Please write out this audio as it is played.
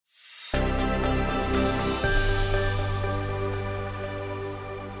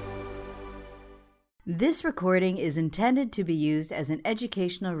This recording is intended to be used as an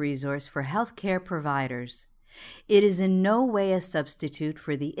educational resource for healthcare providers. It is in no way a substitute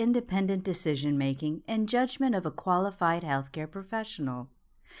for the independent decision-making and judgment of a qualified healthcare professional.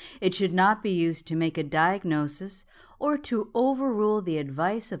 It should not be used to make a diagnosis or to overrule the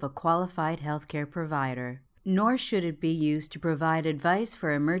advice of a qualified healthcare provider, nor should it be used to provide advice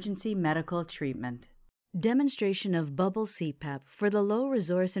for emergency medical treatment. Demonstration of bubble CPAP for the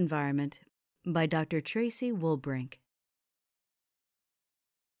low-resource environment by Dr. Tracy Woolbrink.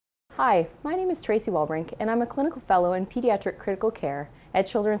 Hi, my name is Tracy Woolbrink, and I'm a clinical fellow in pediatric critical care at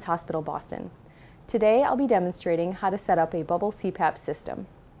Children's Hospital Boston. Today, I'll be demonstrating how to set up a bubble CPAP system.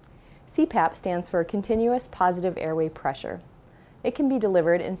 CPAP stands for Continuous Positive Airway Pressure. It can be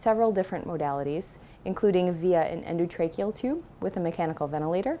delivered in several different modalities, including via an endotracheal tube with a mechanical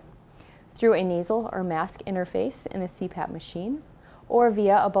ventilator, through a nasal or mask interface in a CPAP machine, or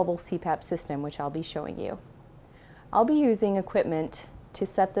via a bubble CPAP system, which I'll be showing you. I'll be using equipment to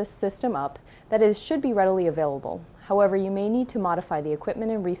set this system up that should be readily available. However, you may need to modify the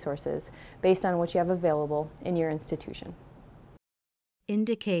equipment and resources based on what you have available in your institution.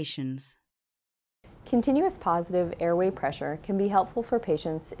 Indications. Continuous positive airway pressure can be helpful for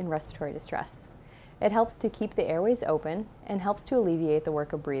patients in respiratory distress. It helps to keep the airways open and helps to alleviate the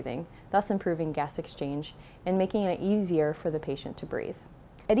work of breathing, thus improving gas exchange and making it easier for the patient to breathe.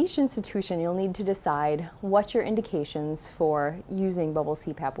 At each institution, you'll need to decide what your indications for using bubble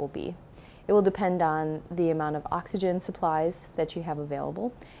CPAP will be. It will depend on the amount of oxygen supplies that you have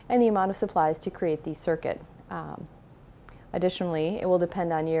available and the amount of supplies to create the circuit. Additionally, it will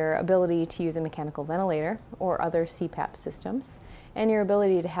depend on your ability to use a mechanical ventilator or other CPAP systems, and your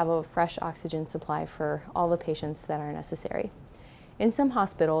ability to have a fresh oxygen supply for all the patients that are necessary. In some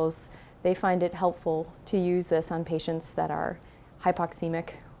hospitals, they find it helpful to use this on patients that are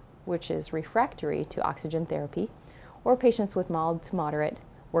hypoxemic, which is refractory to oxygen therapy, or patients with mild to moderate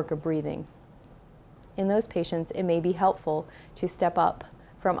work of breathing. In those patients, it may be helpful to step up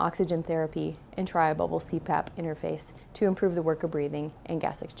from oxygen therapy and try a bubble CPAP interface to improve the work of breathing and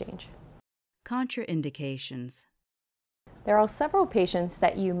gas exchange. Contraindications. There are several patients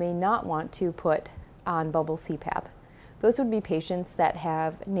that you may not want to put on bubble CPAP. Those would be patients that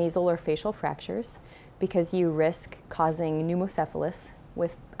have nasal or facial fractures because you risk causing pneumocephalus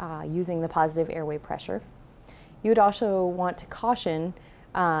with using the positive airway pressure. You would also want to caution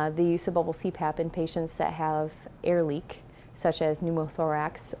the use of bubble CPAP in patients that have air leak, such as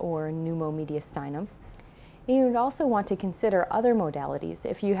pneumothorax or pneumomediastinum. And you would also want to consider other modalities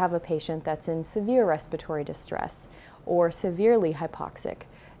if you have a patient that's in severe respiratory distress or severely hypoxic,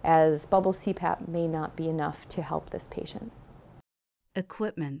 as bubble CPAP may not be enough to help this patient.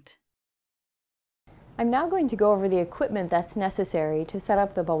 Equipment. I'm now going to go over the equipment that's necessary to set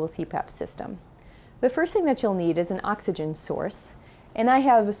up the bubble CPAP system. The first thing that you'll need is an oxygen source, and I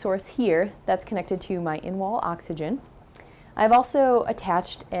have a source here that's connected to my in-wall oxygen. I've also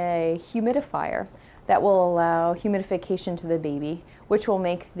attached a humidifier that will allow humidification to the baby, which will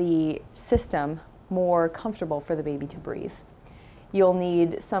make the system more comfortable for the baby to breathe. You'll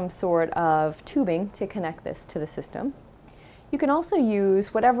need some sort of tubing to connect this to the system. You can also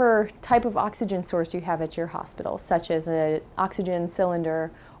use whatever type of oxygen source you have at your hospital, such as an oxygen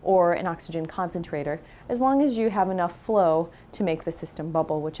cylinder or an oxygen concentrator, as long as you have enough flow to make the system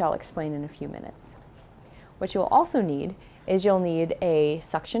bubble, which I'll explain in a few minutes. What you'll also need is you'll need a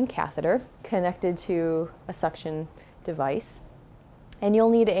suction catheter connected to a suction device, and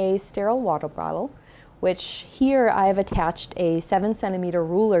you'll need a sterile water bottle, which here I've attached a 7-centimeter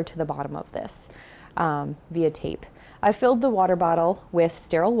ruler to the bottom of this via tape. I filled the water bottle with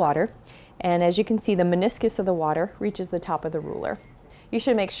sterile water, and as you can see, the meniscus of the water reaches the top of the ruler. You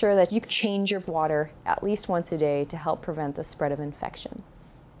should make sure that you change your water at least once a day to help prevent the spread of infection.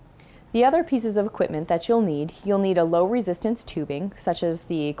 The other pieces of equipment that you'll need a low resistance tubing, such as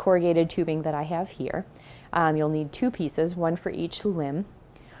the corrugated tubing that I have here. You'll need 2 pieces, one for each limb.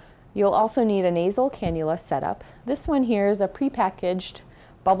 You'll also need a nasal cannula setup. This one here is a prepackaged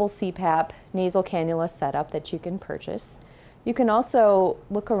bubble CPAP nasal cannula setup that you can purchase. You can also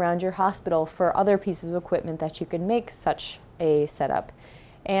look around your hospital for other pieces of equipment that you can make such a setup.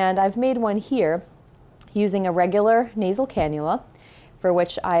 And I've made one here using a regular nasal cannula, for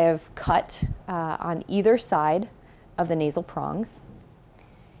which I have cut on either side of the nasal prongs.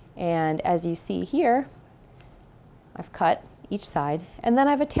 And as you see here, I've cut each side, and then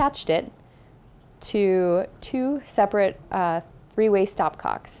I've attached it to 2 separate 3-way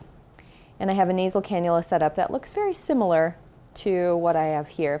stopcocks. And I have a nasal cannula setup that looks very similar to what I have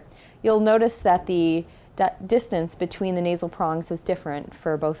here. You'll notice that the distance between the nasal prongs is different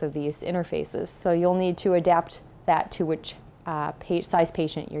for both of these interfaces, so you'll need to adapt that to which size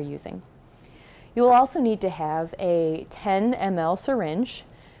patient you're using. You will also need to have a 10 ml syringe,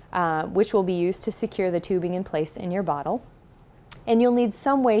 which will be used to secure the tubing in place in your bottle. And you'll need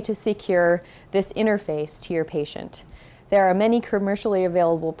some way to secure this interface to your patient. There are many commercially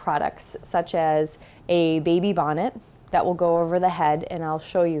available products, such as a baby bonnet that will go over the head, and I'll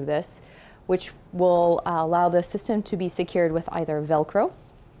show you this, which will allow the system to be secured with either Velcro,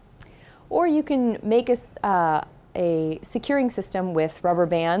 or you can make a securing system with rubber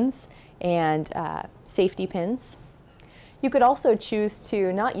bands and safety pins. You could also choose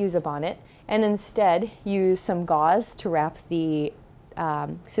to not use a bonnet and instead use some gauze to wrap the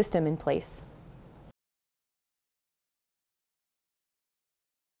system in place.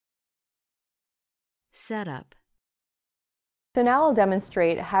 Setup. So now I'll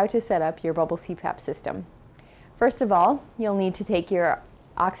demonstrate how to set up your bubble CPAP system. First of all, you'll need to take your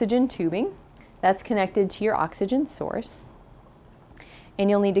oxygen tubing that's connected to your oxygen source, and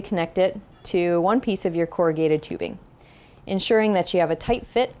you'll need to connect it to one piece of your corrugated tubing, ensuring that you have a tight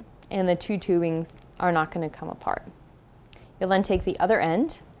fit and the two tubings are not going to come apart. You'll then take the other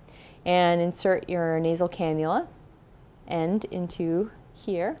end and insert your nasal cannula end into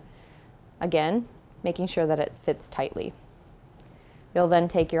here, again making sure that it fits tightly. You'll then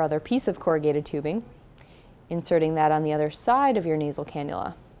take your other piece of corrugated tubing, inserting that on the other side of your nasal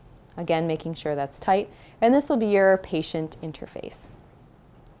cannula, again making sure that's tight, and this will be your patient interface.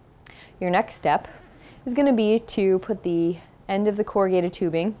 Your next step is going to be to put the end of the corrugated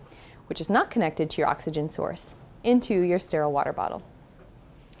tubing, which is not connected to your oxygen source, into your sterile water bottle.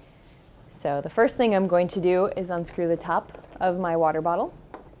 So the first thing I'm going to do is unscrew the top of my water bottle,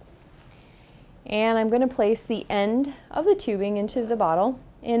 and I'm going to place the end of the tubing into the bottle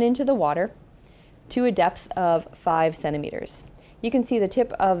and into the water to a depth of 5 centimeters. You can see the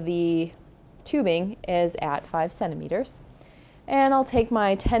tip of the tubing is at 5 centimeters. And I'll take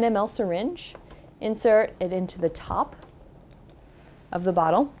my 10 ml syringe, insert it into the top of the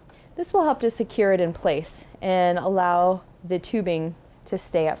bottle. This will help to secure it in place and allow the tubing to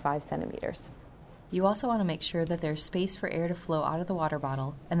stay at 5 centimeters. You also want to make sure that there's space for air to flow out of the water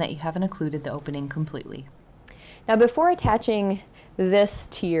bottle and that you haven't occluded the opening completely. Now, before attaching this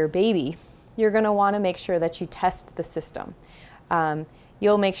to your baby, you're going to want to make sure that you test the system.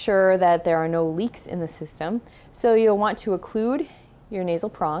 You'll make sure that there are no leaks in the system, so you'll want to occlude your nasal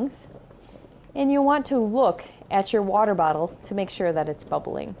prongs, and you'll want to look at your water bottle to make sure that it's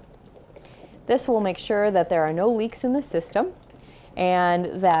bubbling. This will make sure that there are no leaks in the system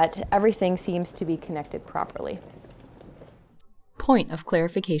and that everything seems to be connected properly. Point of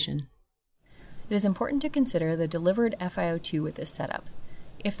clarification. It is important to consider the delivered FiO2 with this setup.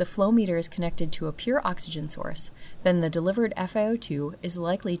 If the flow meter is connected to a pure oxygen source, then the delivered FiO2 is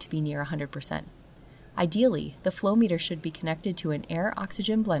likely to be near 100%. Ideally, the flow meter should be connected to an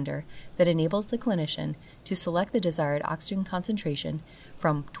air-oxygen blender that enables the clinician to select the desired oxygen concentration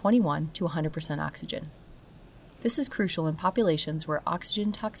from 21 to 100% oxygen. This is crucial in populations where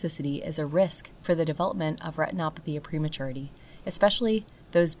oxygen toxicity is a risk for the development of retinopathy at prematurity, especially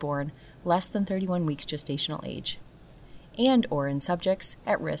those born less than 31 weeks gestational age, and or in subjects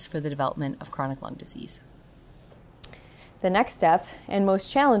at risk for the development of chronic lung disease. The next step, and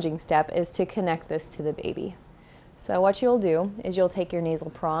most challenging step, is to connect this to the baby. So what you'll do is you'll take your nasal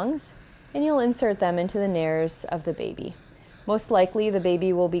prongs and you'll insert them into the nares of the baby. Most likely the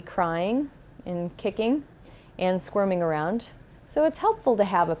baby will be crying and kicking and squirming around. So it's helpful to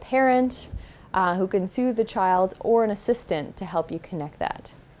have a parent who can soothe the child or an assistant to help you connect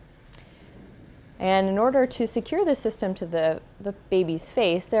that. And in order to secure the system to the baby's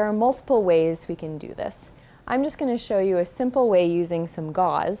face, there are multiple ways we can do this. I'm just going to show you a simple way using some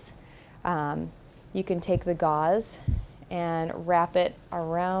gauze. You can take the gauze and wrap it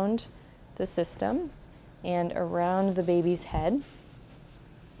around the system and around the baby's head,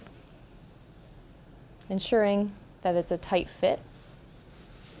 ensuring that it's a tight fit.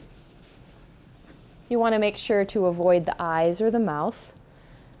 You want to make sure to avoid the eyes or the mouth,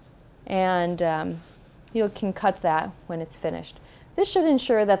 and you can cut that when it's finished. This should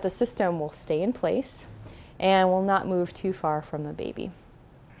ensure that the system will stay in place and will not move too far from the baby.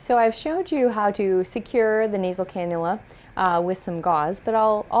 So I've showed you how to secure the nasal cannula with some gauze, but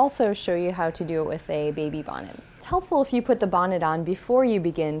I'll also show you how to do it with a baby bonnet. It's helpful if you put the bonnet on before you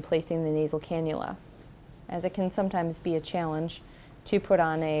begin placing the nasal cannula, as it can sometimes be a challenge to put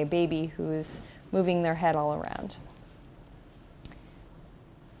on a baby who's moving their head all around.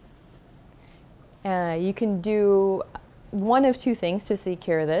 You can do one of two things to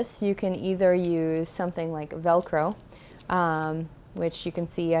secure this. You can either use something like Velcro, which you can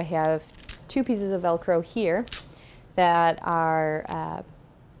see I have 2 pieces of Velcro here that are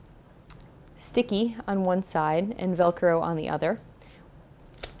sticky on one side and Velcro on the other.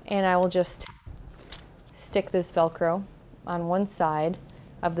 And I will just stick this Velcro on one side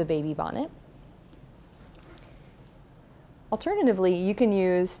of the baby bonnet. Alternatively, you can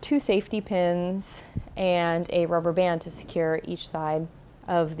use 2 safety pins and a rubber band to secure each side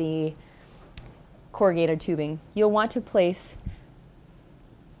of the corrugated tubing. You'll want to place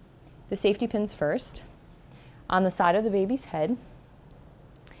the safety pins first on the side of the baby's head,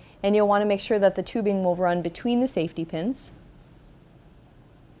 and you'll want to make sure that the tubing will run between the safety pins.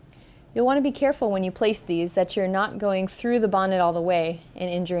 You'll want to be careful when you place these that you're not going through the bonnet all the way and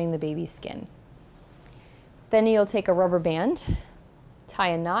injuring the baby's skin. Then you'll take a rubber band, tie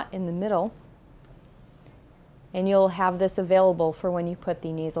a knot in the middle, and you'll have this available for when you put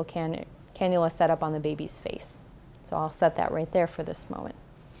the nasal cannula setup on the baby's face. So I'll set that right there for this moment.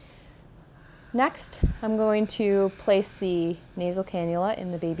 Next, I'm going to place the nasal cannula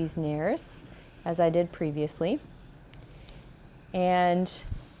in the baby's nares, as I did previously. And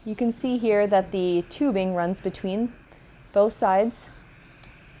you can see here that the tubing runs between both sides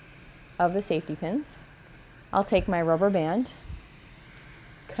of the safety pins. I'll take my rubber band,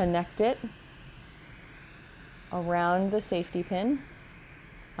 connect it around the safety pin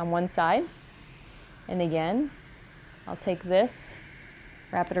on one side, and again, I'll take this,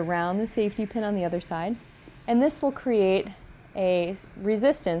 wrap it around the safety pin on the other side, and this will create a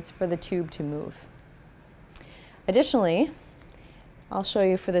resistance for the tube to move. Additionally, I'll show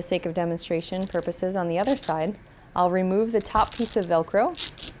you for the sake of demonstration purposes on the other side, I'll remove the top piece of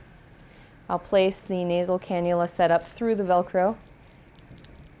Velcro. I'll place the nasal cannula set up through the Velcro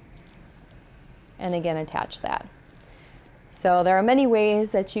and again attach that. So there are many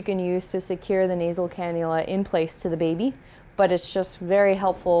ways that you can use to secure the nasal cannula in place to the baby, but it's just very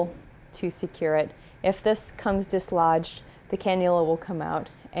helpful to secure it. If this comes dislodged, the cannula will come out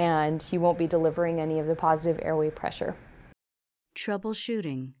and you won't be delivering any of the positive airway pressure.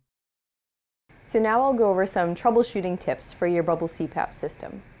 Troubleshooting. So now I'll go over some troubleshooting tips for your bubble CPAP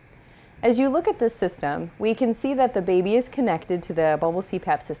system. As you look at this system, we can see that the baby is connected to the bubble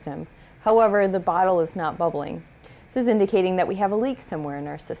CPAP system. However, the bottle is not bubbling. This is indicating that we have a leak somewhere in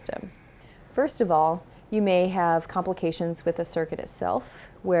our system. First of all, you may have complications with the circuit itself,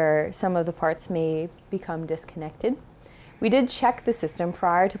 where some of the parts may become disconnected. We did check the system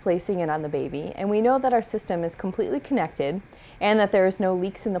prior to placing it on the baby, and we know that our system is completely connected and that there is no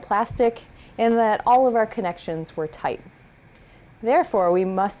leaks in the plastic and that all of our connections were tight. Therefore, we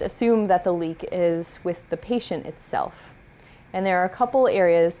must assume that the leak is with the patient itself. And there are a couple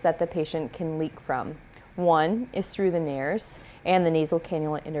areas that the patient can leak from. One is through the nares and the nasal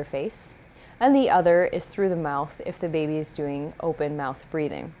cannula interface, and the other is through the mouth if the baby is doing open mouth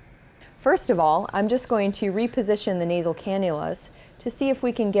breathing. First of all, I'm just going to reposition the nasal cannulas to see if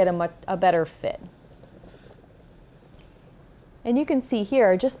we can get a better fit. And you can see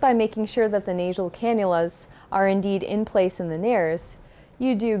here, just by making sure that the nasal cannulas are indeed in place in the nares,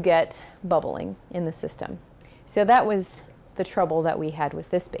 you do get bubbling in the system. So that was the trouble that we had with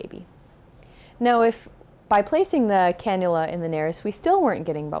this baby. Now, if by placing the cannula in the nares we still weren't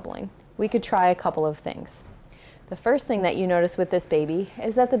getting bubbling, we could try a couple of things. The first thing that you notice with this baby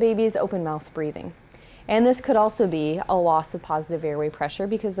is that the baby is open mouth breathing. And this could also be a loss of positive airway pressure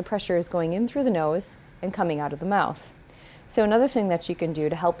because the pressure is going in through the nose and coming out of the mouth. So another thing that you can do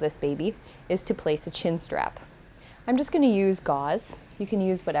to help this baby is to place a chin strap. I'm just going to use gauze. You can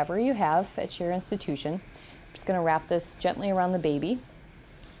use whatever you have at your institution. I'm just going to wrap this gently around the baby,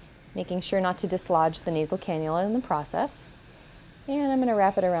 making sure not to dislodge the nasal cannula in the process. And I'm going to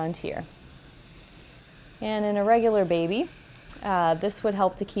wrap it around here. And in a regular baby, this would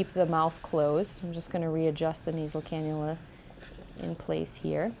help to keep the mouth closed. I'm just going to readjust the nasal cannula in place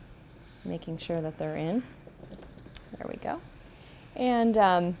here, making sure that they're in. There we go.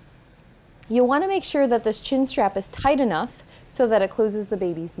 And you'll want to make sure that this chin strap is tight enough so that it closes the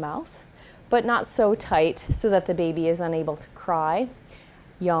baby's mouth, but not so tight so that the baby is unable to cry,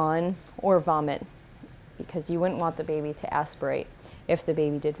 yawn, or vomit, because you wouldn't want the baby to aspirate if the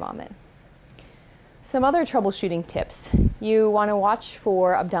baby did vomit. Some other troubleshooting tips. You want to watch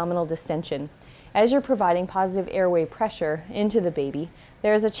for abdominal distension. As you're providing positive airway pressure into the baby,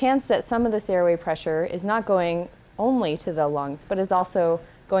 there is a chance that some of this airway pressure is not going only to the lungs, but is also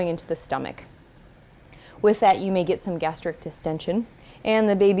going into the stomach. With that, you may get some gastric distension, and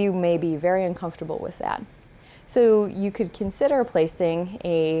the baby may be very uncomfortable with that. So you could consider placing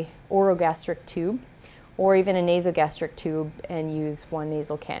a orogastric tube or even a nasogastric tube and use one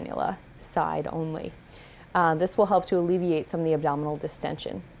nasal cannula, side only. This will help to alleviate some of the abdominal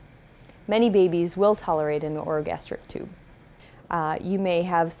distension. Many babies will tolerate an orogastric tube. You may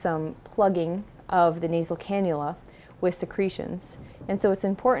have some plugging of the nasal cannula with secretions, and so it's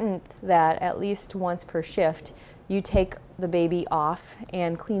important that at least once per shift you take the baby off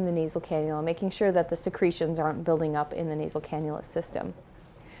and clean the nasal cannula, making sure that the secretions aren't building up in the nasal cannula system.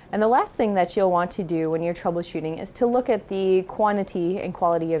 And the last thing that you'll want to do when you're troubleshooting is to look at the quantity and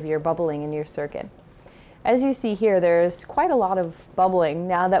quality of your bubbling in your circuit. As you see here, there's quite a lot of bubbling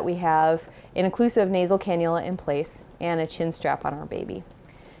now that we have an occlusive nasal cannula in place and a chin strap on our baby.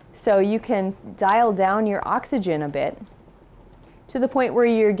 So you can dial down your oxygen a bit to the point where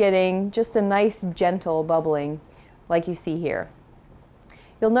you're getting just a nice gentle bubbling like you see here.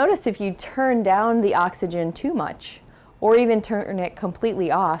 You'll notice if you turn down the oxygen too much or even turn it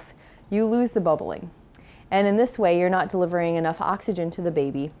completely off, you lose the bubbling. And in this way, you're not delivering enough oxygen to the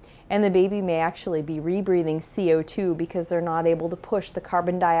baby, and the baby may actually be rebreathing CO2 because they're not able to push the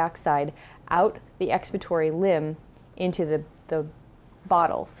carbon dioxide out the expiratory limb into the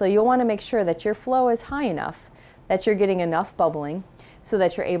bottle. So you'll want to make sure that your flow is high enough, that you're getting enough bubbling so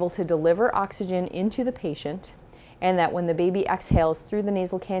that you're able to deliver oxygen into the patient, and that when the baby exhales through the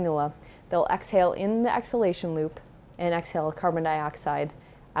nasal cannula, they'll exhale in the exhalation loop and exhale carbon dioxide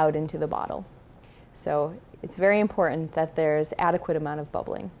out into the bottle. So it's very important that there's adequate amount of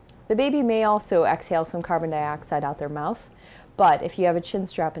bubbling. The baby may also exhale some carbon dioxide out their mouth, but if you have a chin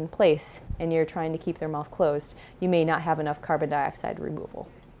strap in place and you're trying to keep their mouth closed, you may not have enough carbon dioxide removal.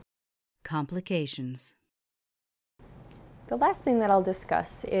 Complications. The last thing that I'll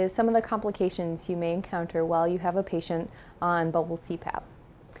discuss is some of the complications you may encounter while you have a patient on bubble CPAP.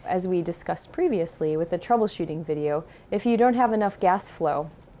 As we discussed previously with the troubleshooting video, if you don't have enough gas flow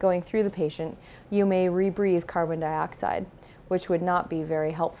going through the patient, you may rebreathe carbon dioxide, which would not be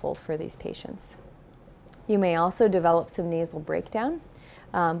very helpful for these patients. You may also develop some nasal breakdown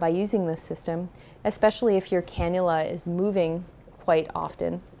by using this system, especially if your cannula is moving quite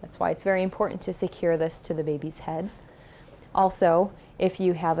often. That's why it's very important to secure this to the baby's head. Also, if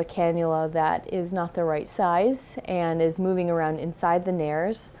you have a cannula that is not the right size and is moving around inside the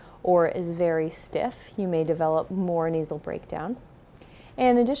nares or is very stiff, you may develop more nasal breakdown.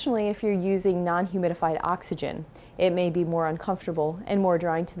 And additionally, if you're using non-humidified oxygen, it may be more uncomfortable and more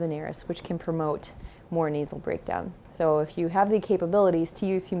drying to the nares, which can promote more nasal breakdown. So if you have the capabilities to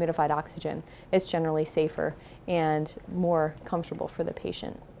use humidified oxygen, it's generally safer and more comfortable for the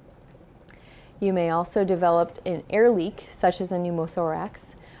patient. You may also develop an air leak, such as a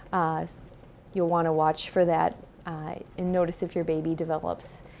pneumothorax. You'll want to watch for that and notice if your baby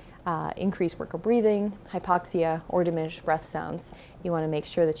develops increased work of breathing, hypoxia, or diminished breath sounds. You want to make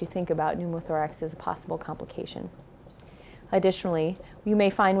sure that you think about pneumothorax as a possible complication. Additionally, you may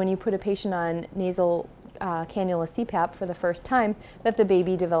find when you put a patient on nasal cannula CPAP for the first time that the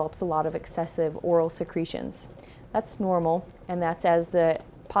baby develops a lot of excessive oral secretions. That's normal, and that's as the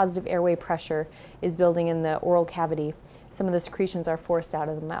positive airway pressure is building in the oral cavity. Some of the secretions are forced out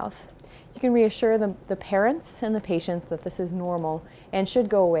of the mouth. You can reassure the parents and the patients that this is normal and should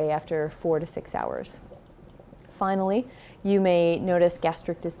go away after 4 to 6 hours. Finally, you may notice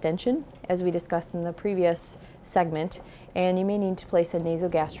gastric distension, as we discussed in the previous segment, and you may need to place a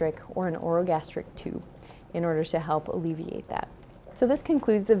nasogastric or an orogastric tube in order to help alleviate that. So this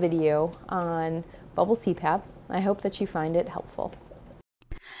concludes the video on bubble CPAP. I hope that you find it helpful.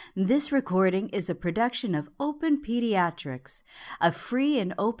 This recording is a production of Open Pediatrics, a free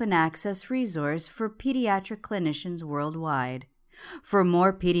and open access resource for pediatric clinicians worldwide. For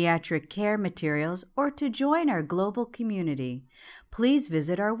more pediatric care materials or to join our global community, please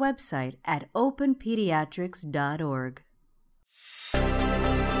visit our website at openpediatrics.org.